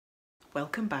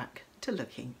Welcome back to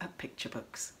Looking at Picture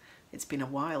Books. It's been a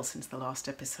while since the last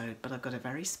episode, but I've got a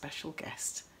very special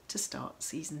guest to start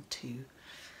season 2.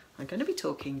 I'm going to be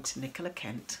talking to NICOLA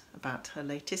KENT about her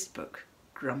latest book,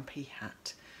 Grumpy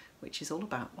Hat, which is all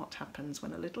about what happens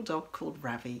when a little dog called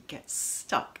Ravi gets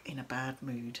stuck in a bad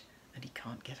mood and he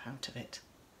can't get out of it.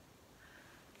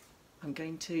 I'm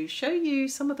going to show you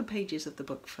some of the pages of the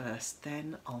book first,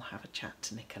 then I'll have a chat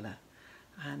to NICOLA.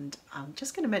 And I'm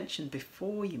just going to mention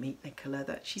before you meet NICOLA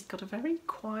that she's got a very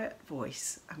quiet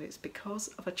voice, and it's because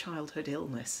of a childhood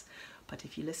illness. But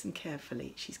if you listen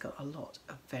carefully, she's got a lot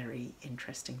of very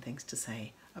interesting things to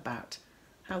say about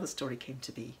how the story came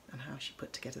to be and how she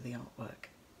put together the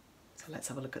artwork. So let's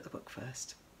have a look at the book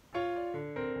first.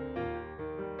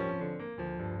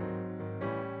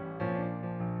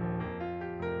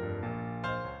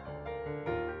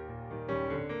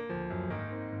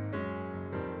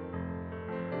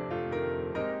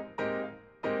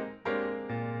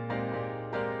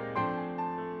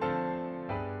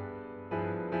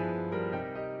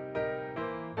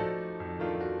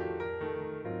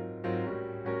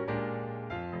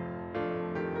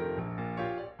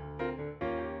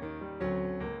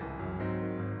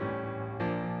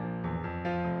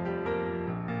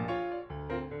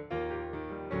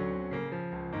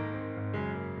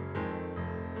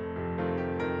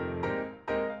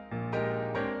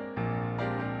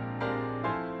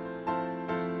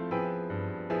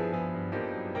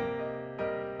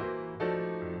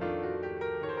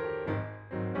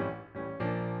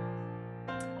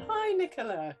 Hi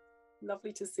NICOLA,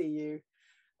 lovely to see you,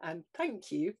 and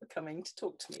thank you for coming to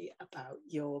talk to me about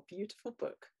your beautiful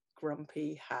book,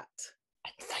 Grumpy Hat.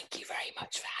 And thank you very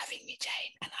much for having me,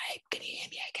 Jane. And I hope, can you hear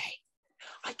me okay?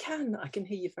 I can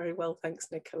hear you very well, thanks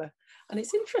NICOLA. And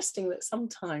it's interesting that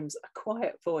sometimes a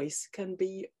quiet voice can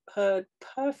be heard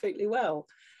perfectly well.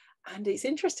 And it's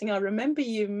interesting, I remember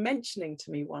you mentioning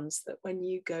to me once that when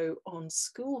you go on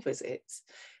school visits,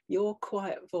 your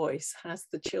quiet voice has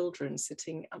the children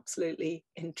sitting absolutely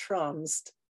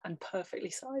entranced and perfectly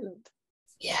silent.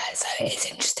 Yeah, so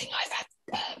it's interesting. I've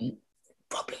had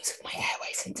problems with my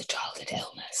airway since a childhood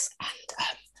illness, and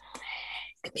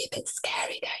it can be a bit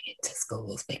scary going into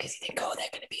schools because you think, oh, they're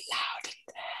going to be loud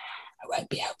and I won't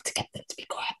be able to get them to be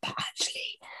quiet, but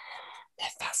actually they're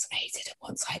fascinated, and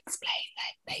once I explain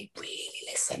that, they really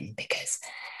listen because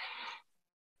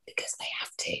they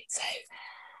have to. So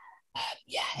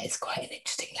yeah, it's quite an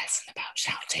interesting lesson about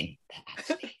shouting.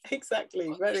 Actually,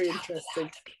 exactly, very interesting.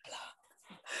 People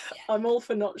are. Yeah. I'm all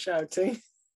for not shouting.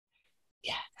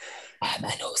 Yeah,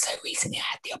 and also recently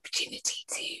I had the opportunity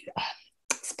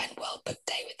to spend World Book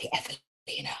Day with the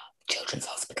Evelina Children's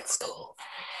Hospital School,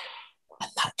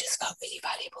 and that just felt really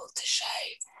valuable to show,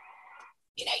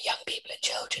 you know, young people and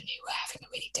children who were having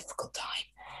a really difficult time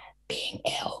being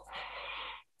ill,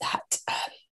 that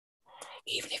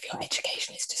even if your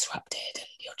education is disrupted and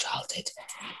your childhood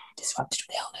disrupted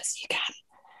with illness, you can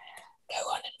go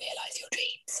on and realise your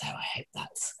dreams. So I hope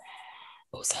that's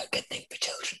also a good thing for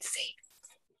children to see.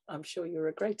 I'm sure you're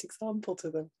a great example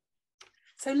to them.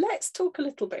 So let's talk a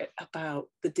little bit about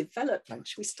the development.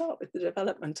 Should we start with the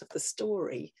development of the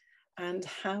story and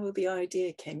how the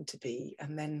idea came to be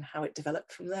and then how it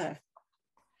developed from there?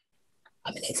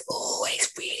 I mean, it's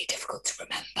always really difficult to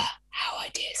remember how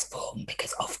ideas form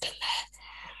because often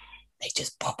they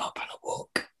just pop up on a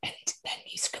walk and then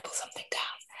you scribble something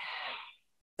down.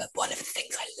 But one of the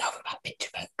things I love about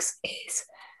picture books is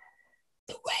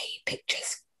the way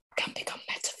pictures can become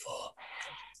metaphor,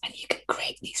 and you can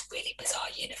create these really bizarre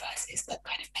universes that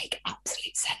kind of make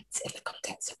absolute sense in the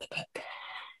context of the book.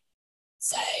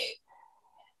 So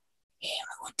here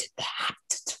I wanted the hat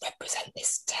to represent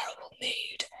this terrible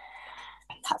mood,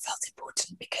 and that felt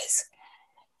important because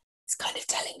it's kind of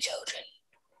telling children,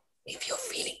 if you're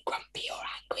feeling grumpy or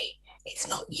angry, it's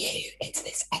not you, it's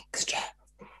this extra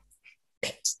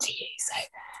bit to you. So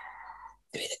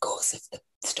through the course of the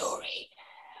story,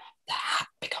 the hat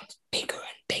becomes bigger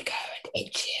and bigger and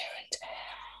itchier and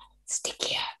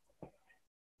stickier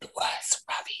the worse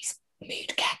Ravi's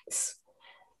mood gets.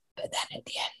 But then at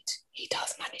the end, he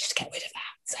does manage to get rid of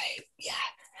that. So yeah,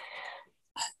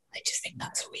 I just think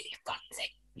that's a really fun thing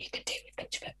you can do with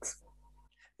picture books.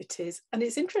 It is. And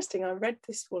it's interesting, I read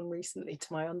this one recently to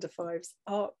my under fives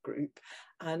art group,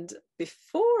 and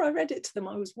before I read it to them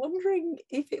I was wondering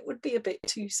if it would be a bit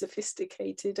too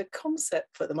sophisticated a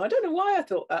concept for them. I don't know why I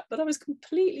thought that, but I was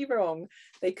completely wrong.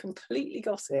 They completely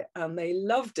got it and they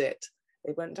loved it.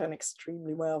 It went down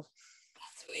extremely well.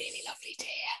 That's really lovely to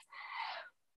hear.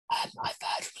 I've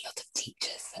heard from a lot of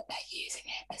teachers that they're using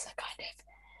it as a kind of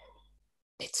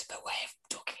bit of a way of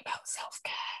talking about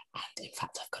self-care, and in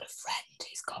fact I've got a friend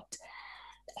who's got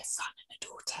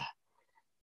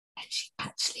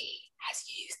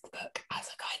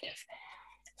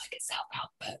about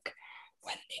the book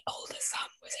when the older son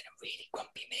was in a really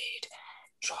grumpy mood,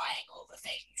 trying all the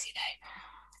things, you know,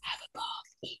 have a bath,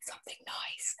 eat something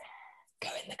nice, go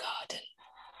in the garden,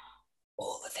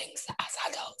 all the things that as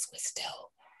adults we're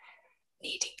still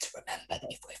needing to remember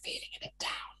that if we're feeling a bit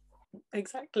down.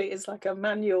 Exactly, it's like a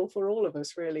manual for all of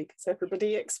us really, because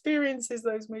everybody experiences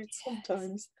those moods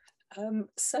sometimes.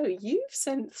 So you've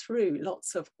sent through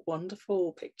lots of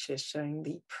wonderful pictures showing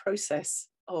the process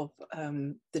of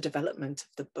the development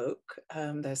of the book.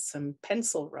 There's some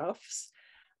pencil roughs,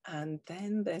 and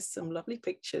then there's some lovely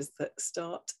pictures that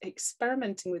start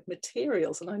experimenting with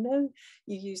materials. And I know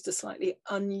you used a slightly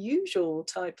unusual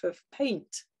type of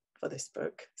paint for this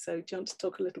book. So do you want to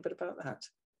talk a little bit about that?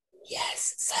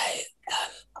 Yes, so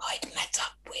I'd met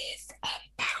up with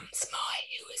Pam Smye,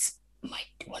 who was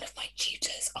one of my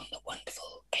tutors on the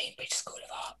wonderful Cambridge School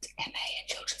of Art, MA in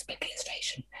Children's Book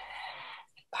Illustration.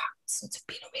 And Pam's sort of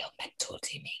been a real mentor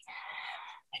to me.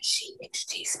 And she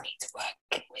introduced me to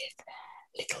working with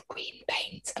little green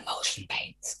paints, emulsion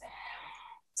paints.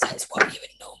 So it's what you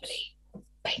would normally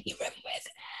paint your room with.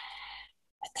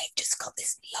 And they've just got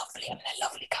this lovely, I mean, they're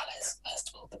lovely colours, first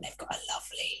of all, but they've got a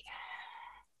lovely,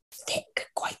 thick,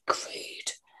 quite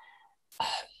crude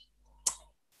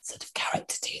sort of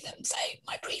character to them. So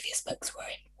my previous books were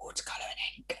in watercolour and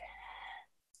ink,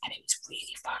 and it was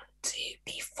really fun to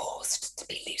be forced to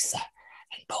be looser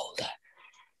and bolder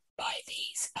by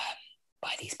these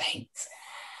paints.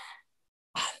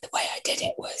 And the way I did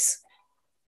it was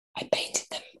I painted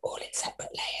them all in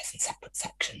separate layers and separate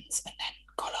sections, and then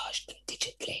collaged them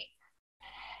digitally,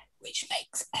 which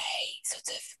makes a sort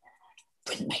of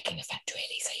printmaking effect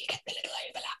really, so you get the little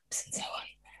overlaps and so on.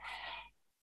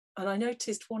 And I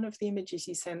noticed one of the images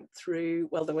you sent through,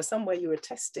 well, there was some where you were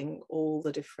testing all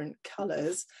the different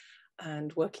colours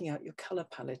and working out your colour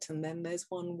palette. And then there's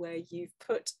one where you've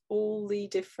put all the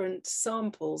different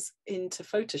samples into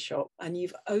Photoshop and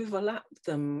you've overlapped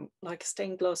them like a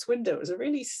stained glass window. It was a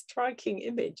really striking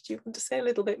image. Do you want to say a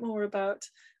little bit more about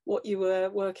what you were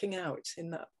working out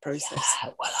in that process?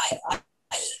 Yeah, well, I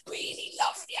really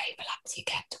love the overlaps you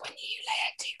get when you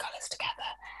layer two colours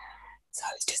together. So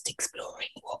I was just exploring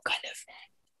what kind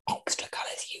of extra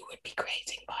colours you would be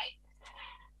creating by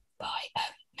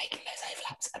making those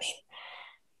overlaps. I mean,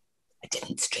 I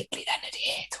didn't strictly then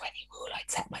adhere to any rule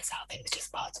I'd set myself. It was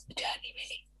just part of the journey,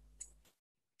 really.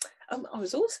 I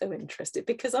was also interested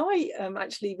because I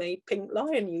actually made Pink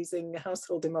Lion using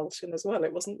household emulsion as well.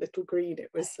 It wasn't Little Green, it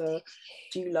was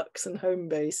Dulux and Home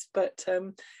Base, but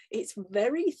it's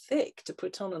very thick to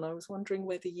put on, and I was wondering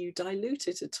whether you dilute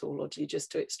it at all or do you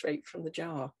just do it straight from the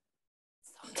jar?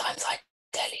 Sometimes I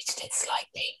diluted it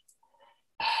slightly,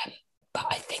 but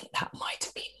I think that might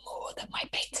have been more that my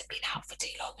paints had been out for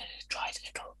too long and had dried a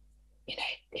little. You know,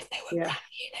 if they were brand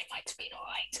new, they might have been all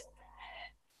right.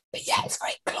 But yeah, it's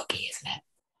very cloggy, isn't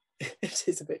it? It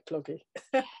is a bit cloggy.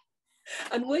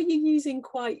 And were you using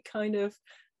quite kind of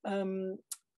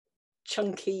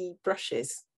chunky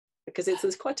brushes? Because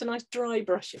there's quite a nice dry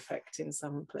brush effect in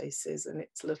some places, and it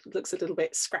looks a little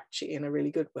bit scratchy in a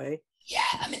really good way. Yeah,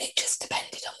 I mean, it just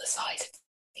depended on the size of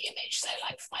the image. So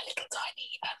like for my little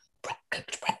tiny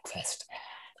cooked breakfast,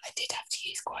 I did have to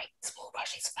use quite small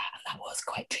brushes for that, and that was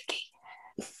quite tricky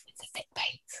with the thick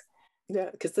paints. Yeah,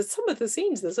 because there's some of the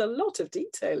scenes, there's a lot of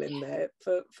detail in there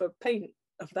for paint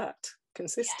of that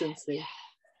consistency. Yeah.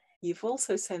 You've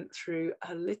also sent through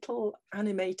a little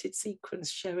animated sequence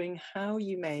showing how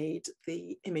you made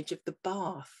the image of the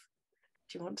bath.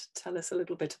 Do you want to tell us a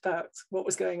little bit about what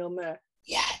was going on there?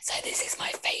 Yeah, so this is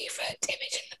my favourite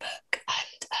image in the book,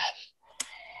 and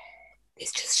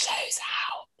this just shows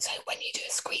how, so when you do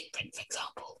a screen print, for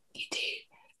example, you do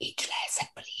each layer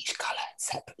separately, each colour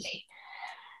separately.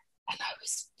 And I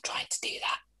was trying to do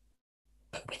that,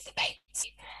 but with the paints.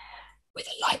 With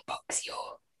a light box,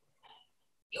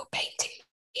 you're painting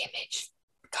the image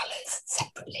colours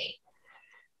separately,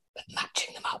 but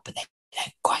matching them up, but they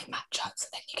don't quite match up, so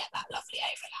then you get that lovely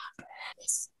overlap.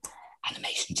 This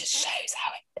animation just shows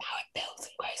how it builds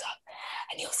and grows up.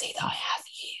 And you'll see that I have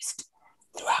used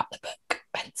throughout the book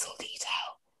pencil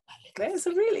detail.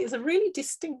 It's a really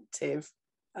distinctive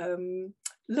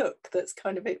look that's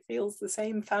kind of, it feels the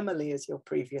same family as your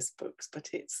previous books, but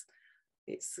it's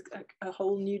a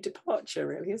whole new departure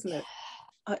really, isn't it?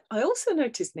 I also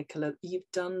noticed, Nicola, you've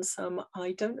done some,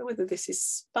 I don't know whether this is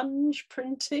sponge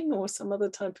printing or some other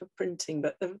type of printing,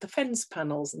 but the fence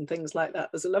panels and things like that.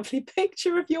 There's a lovely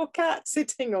picture of your cat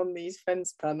sitting on these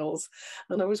fence panels,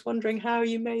 and I was wondering how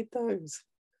you made those.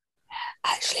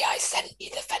 Actually, I sent you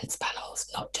the fence panels,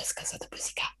 not just because of the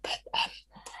pussycat, but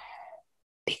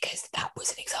because that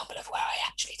was an example of where I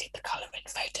actually did the colour in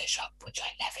Photoshop, which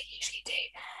I never usually do.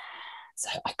 So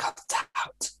I cut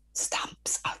out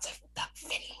stamps out of that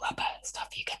thin rubber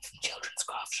stuff you get from children's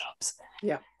craft shops.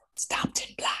 Yeah. Stamped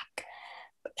in black,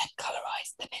 but then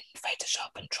colorised them in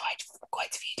Photoshop and tried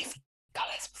quite a few different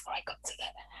colours before I got to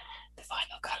the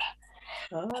final colour.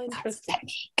 Oh, interesting. That's a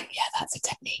technique. Yeah, that's a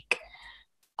technique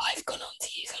I've gone on to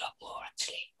use a lot more,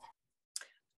 actually.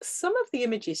 Some of the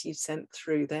images you sent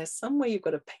through, there's some where you've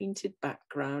got a painted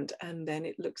background and then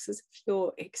it looks as if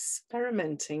you're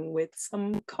experimenting with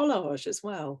some collage as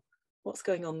well. What's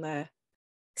going on there?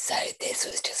 So this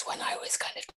was just when I was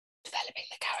kind of developing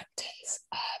the characters.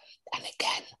 And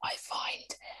again, I find,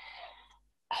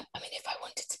 I mean, if I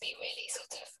wanted to be really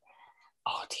sort of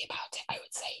arty about it, I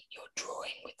would say you're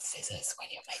drawing with scissors when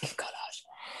you're making collage.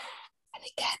 And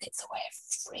again, it's a way of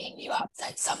freeing you up. So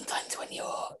sometimes when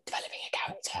you're developing a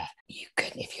character, you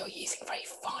can, if you're using very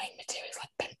fine materials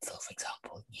like pencil, for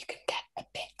example, you can get a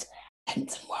bit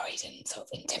tense and worried and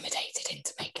sort of intimidated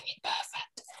into making it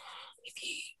perfect. If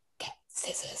you get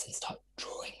scissors and start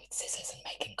drawing with scissors and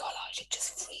making collage, it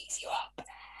just frees you up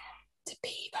to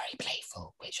be very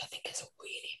playful, which I think is a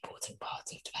really important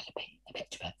part of developing a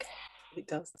picture book. It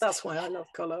does. That's why I love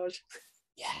collage.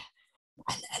 Yeah.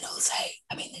 And also,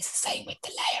 I mean, it's the same with the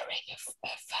layering of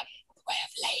the way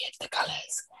I've layered the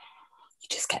colours. You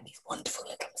just get these wonderful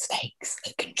little mistakes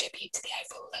that contribute to the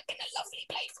overall look in a lovely,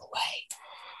 playful way.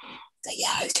 So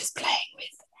yeah, I was just playing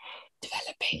with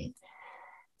developing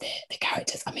the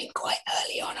characters. I mean, quite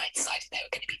early on, I decided they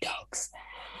were going to be dogs.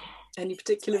 Any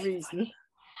particular reason? Funny.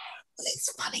 Well,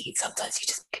 it's funny. Sometimes you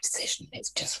just make a decision,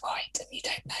 it's just right, and you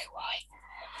don't know why.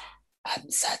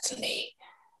 Certainly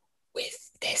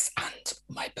with this and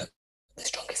my book, The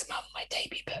Strongest Mum, my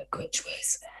debut book, which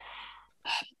was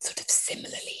sort of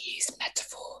similarly used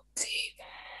metaphor to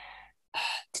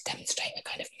demonstrate a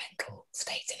kind of mental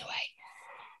state in a way.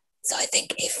 So I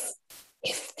think if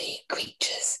the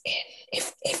creatures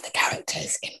if the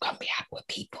characters in Grumpy Hat were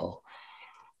people,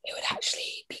 it would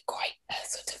actually be quite a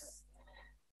sort of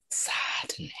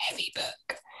sad and heavy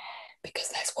book, because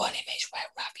there's one image where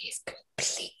Ravi is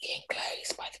completely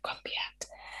enclosed by the Grumpy Hat.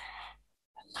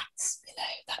 And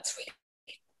that's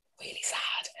really, really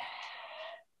sad.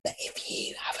 But if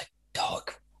you have a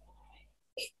dog,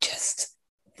 it just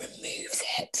removes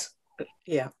it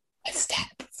a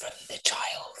step from the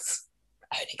child's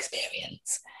own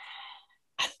experience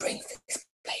and brings this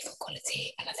playful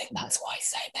quality. And I think that's why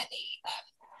so many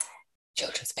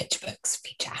children's picture books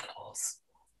feature animals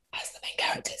as the main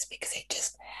characters, because it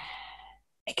just,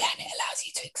 again, it allows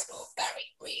you to explore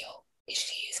very real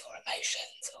issues or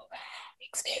emotions or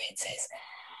experiences,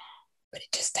 but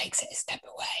it just takes it a step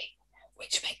away,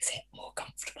 which makes it more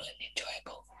comfortable and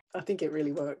enjoyable. I think it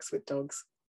really works with dogs,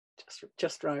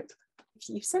 just right.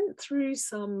 You sent through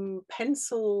some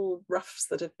pencil roughs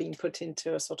that have been put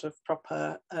into a sort of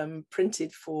proper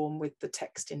printed form with the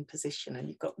text in position, and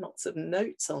you've got lots of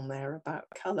notes on there about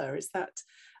colour. Is that,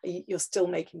 you're still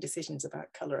making decisions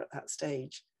about colour at that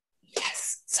stage?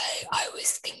 Yes, so I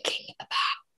was thinking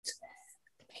about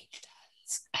the page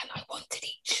turns, and I wanted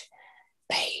each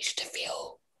page to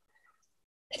feel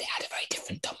that it had a very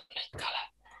different dominant colour.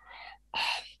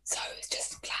 So I was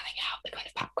just planning out the kind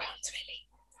of backgrounds, really.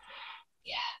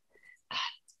 Yeah,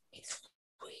 and it's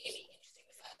really interesting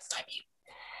the first time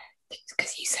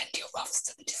because you send your roughs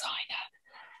to the designer,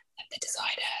 and the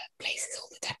designer places all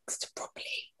the text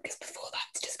properly, because before that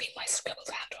it's just been my scribbled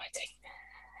handwriting.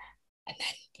 And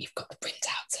then you've got the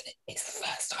printouts, and it's the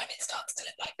first time it starts to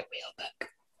look like a real book.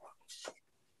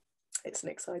 It's an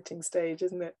exciting stage,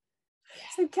 isn't it? Yeah.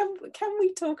 So can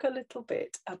we talk a little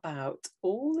bit about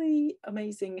all the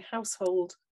amazing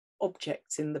household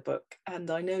objects in the book?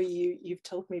 And I know you've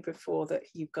told me before that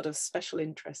you've got a special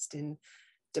interest in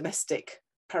domestic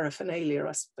paraphernalia,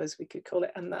 I suppose we could call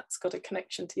it, and that's got a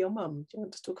connection to your mum. Do you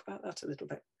want to talk about that a little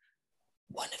bit?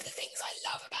 One of the things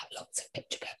I love about lots of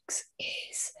picture books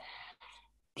is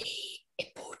the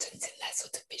importance in their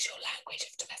sort of visual language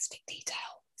of domestic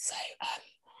detail. So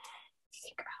you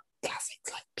think about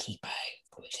classics like Peepo,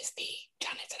 which is the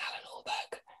Janet and Alan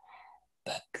Allberg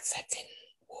book set in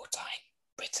wartime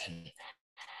Britain,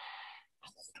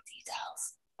 and the little details.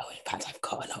 Oh, in fact, I've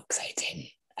got an Oxo tin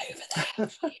over there.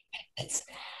 It's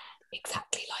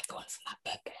exactly like the one from that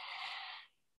book.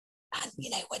 And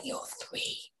when you're 3,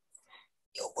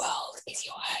 your world is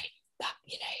your home.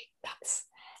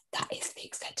 That is the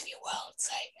extent of your world.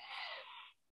 So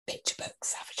picture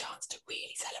books have a chance to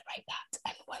really celebrate that.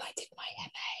 And when I did my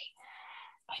MA,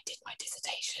 I did my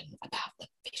dissertation about the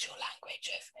visual language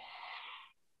of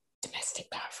domestic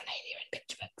paraphernalia in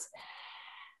picture books.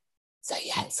 So So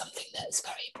yeah, it's something that's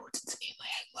very important to me in my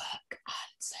own work.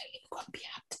 And so in Grumpy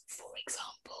Hat, for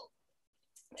example,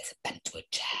 there's a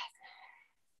bentwood chair,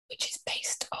 which is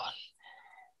based on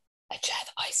a chair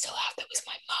that I still have that was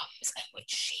my mum's and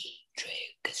which she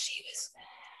drew because she was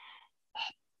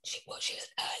she was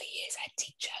an early years head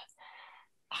teacher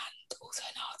and also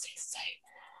an artist, so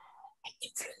an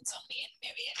influence on me in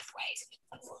myriad of ways.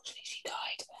 And unfortunately, she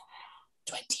died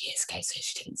 20 years ago, so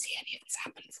she didn't see any of this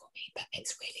happen for me. But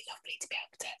it's really lovely to be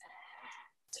able to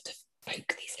sort of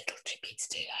poke these little tributes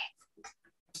to her.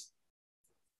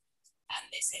 And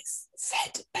this is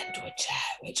said bentwood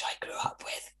chair, which I grew up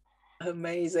with.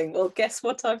 Amazing. Well, guess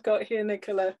what I've got here,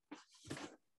 Nicola?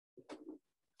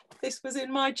 This was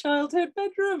in my childhood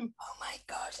bedroom. Oh my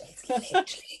God, it's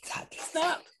literally exactly the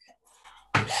Snap.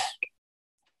 same. Look.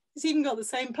 It's even got the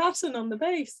same pattern on the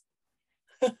base.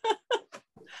 Wow,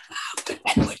 good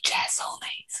bentwood chair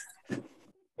soulmates.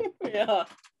 Yeah.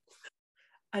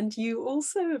 And you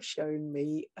also have shown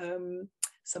me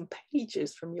some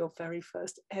pages from your very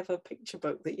first ever picture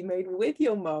book that you made with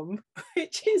your mum,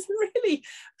 which is really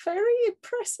very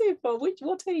impressive.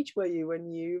 What age were you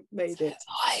when you made it?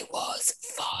 I was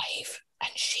 5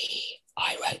 and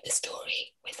I wrote the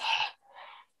story with her.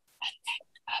 And then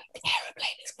The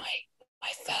Aeroplane is my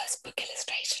first book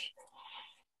illustration.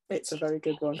 It's a very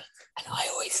good one. And I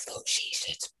always thought she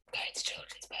should go into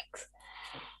children's books.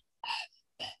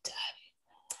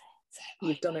 So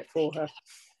you've done it for her.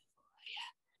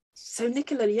 So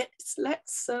Nicola,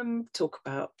 let's talk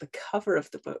about the cover of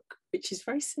the book, which is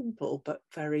very simple but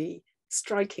very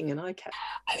striking and eye-catching.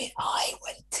 I mean, I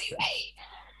went to a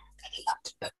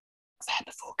London book fair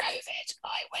before COVID.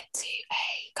 I went to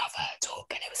a cover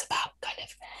talk and it was about kind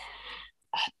of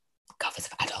covers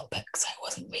of adult books, so it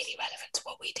wasn't really relevant to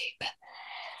what we do, but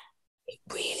it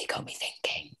really got me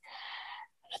thinking.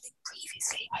 And I think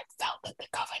previously I felt that the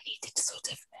cover needed to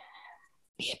sort of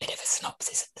be a bit of a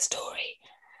synopsis of the story.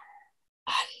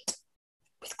 And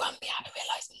with Grumpy Hat, I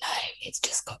realised, no, it's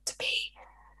just got to be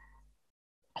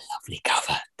a lovely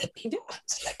cover that people want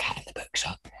to look at in the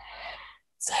bookshop.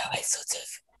 So I sort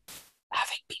of,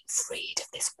 having been freed of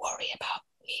this worry about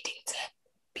needing to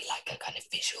be like a kind of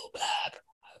visual blurb,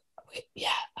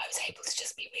 I was able to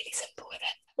just be really simple with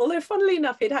it. Although funnily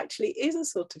enough, it actually is a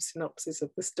sort of synopsis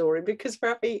of the story because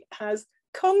Ravi has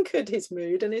conquered his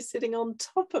mood and is sitting on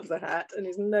top of the hat and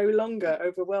is no longer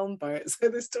overwhelmed by it. So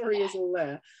the story is all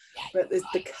there, but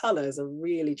the colours are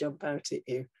really jump out at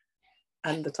you.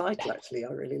 And the title actually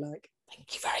I really like.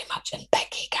 Thank you very much. And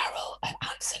Becky Carroll at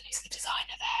Andersen, who's the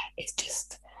designer there, is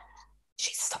just,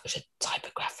 she's such a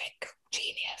typographic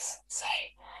genius. So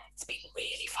it's been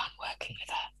really fun working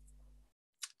with her.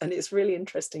 And it's really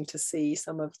interesting to see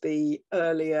some of the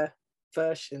earlier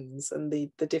versions and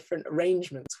the different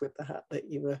arrangements with the hat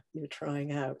that you were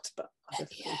trying out. But I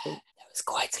definitely think there was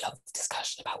quite a lot of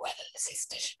discussion about whether the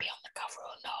sister should be on the cover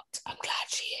or not. I'm glad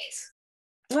she is.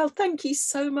 Well, thank you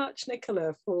so much,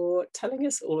 Nicola, for telling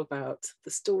us all about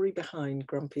the story behind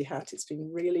Grumpy Hat. It's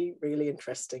been really, really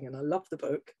interesting and I love the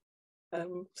book.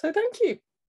 So thank you.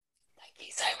 Thank you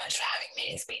so much for having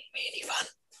me. It's been really fun.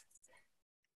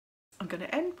 I'm going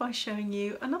to end by showing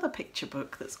you another picture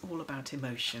book that's all about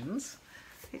emotions.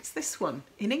 It's this one.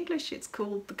 In English it's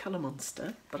called The Colour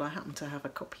Monster, but I happen to have a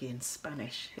copy in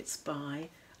Spanish. It's by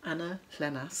Anna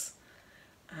Llenas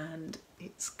and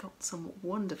it's got some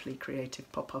wonderfully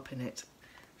creative pop-up in it.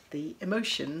 The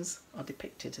emotions are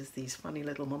depicted as these funny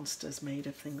little monsters made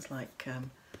of things like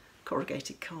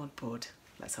corrugated cardboard.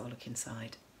 Let's have a look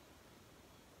inside.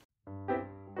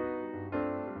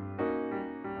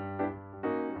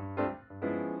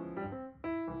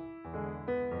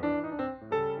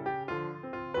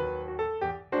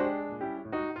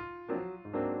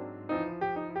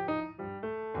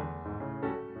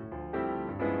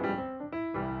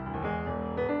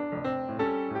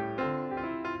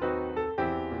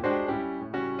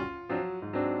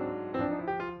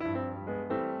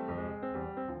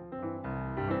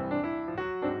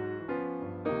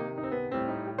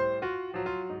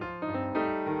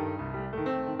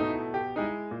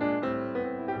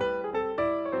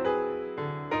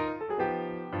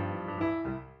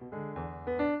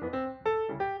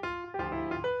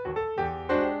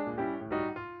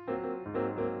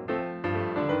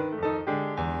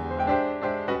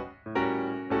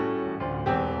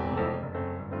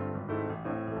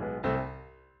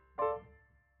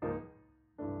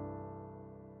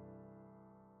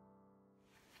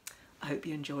 I hope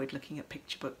you enjoyed looking at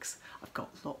picture books. I've got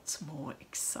lots more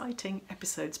exciting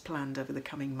episodes planned over the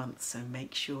coming months, so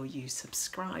make sure you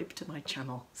subscribe to my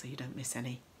channel so you don't miss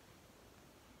any.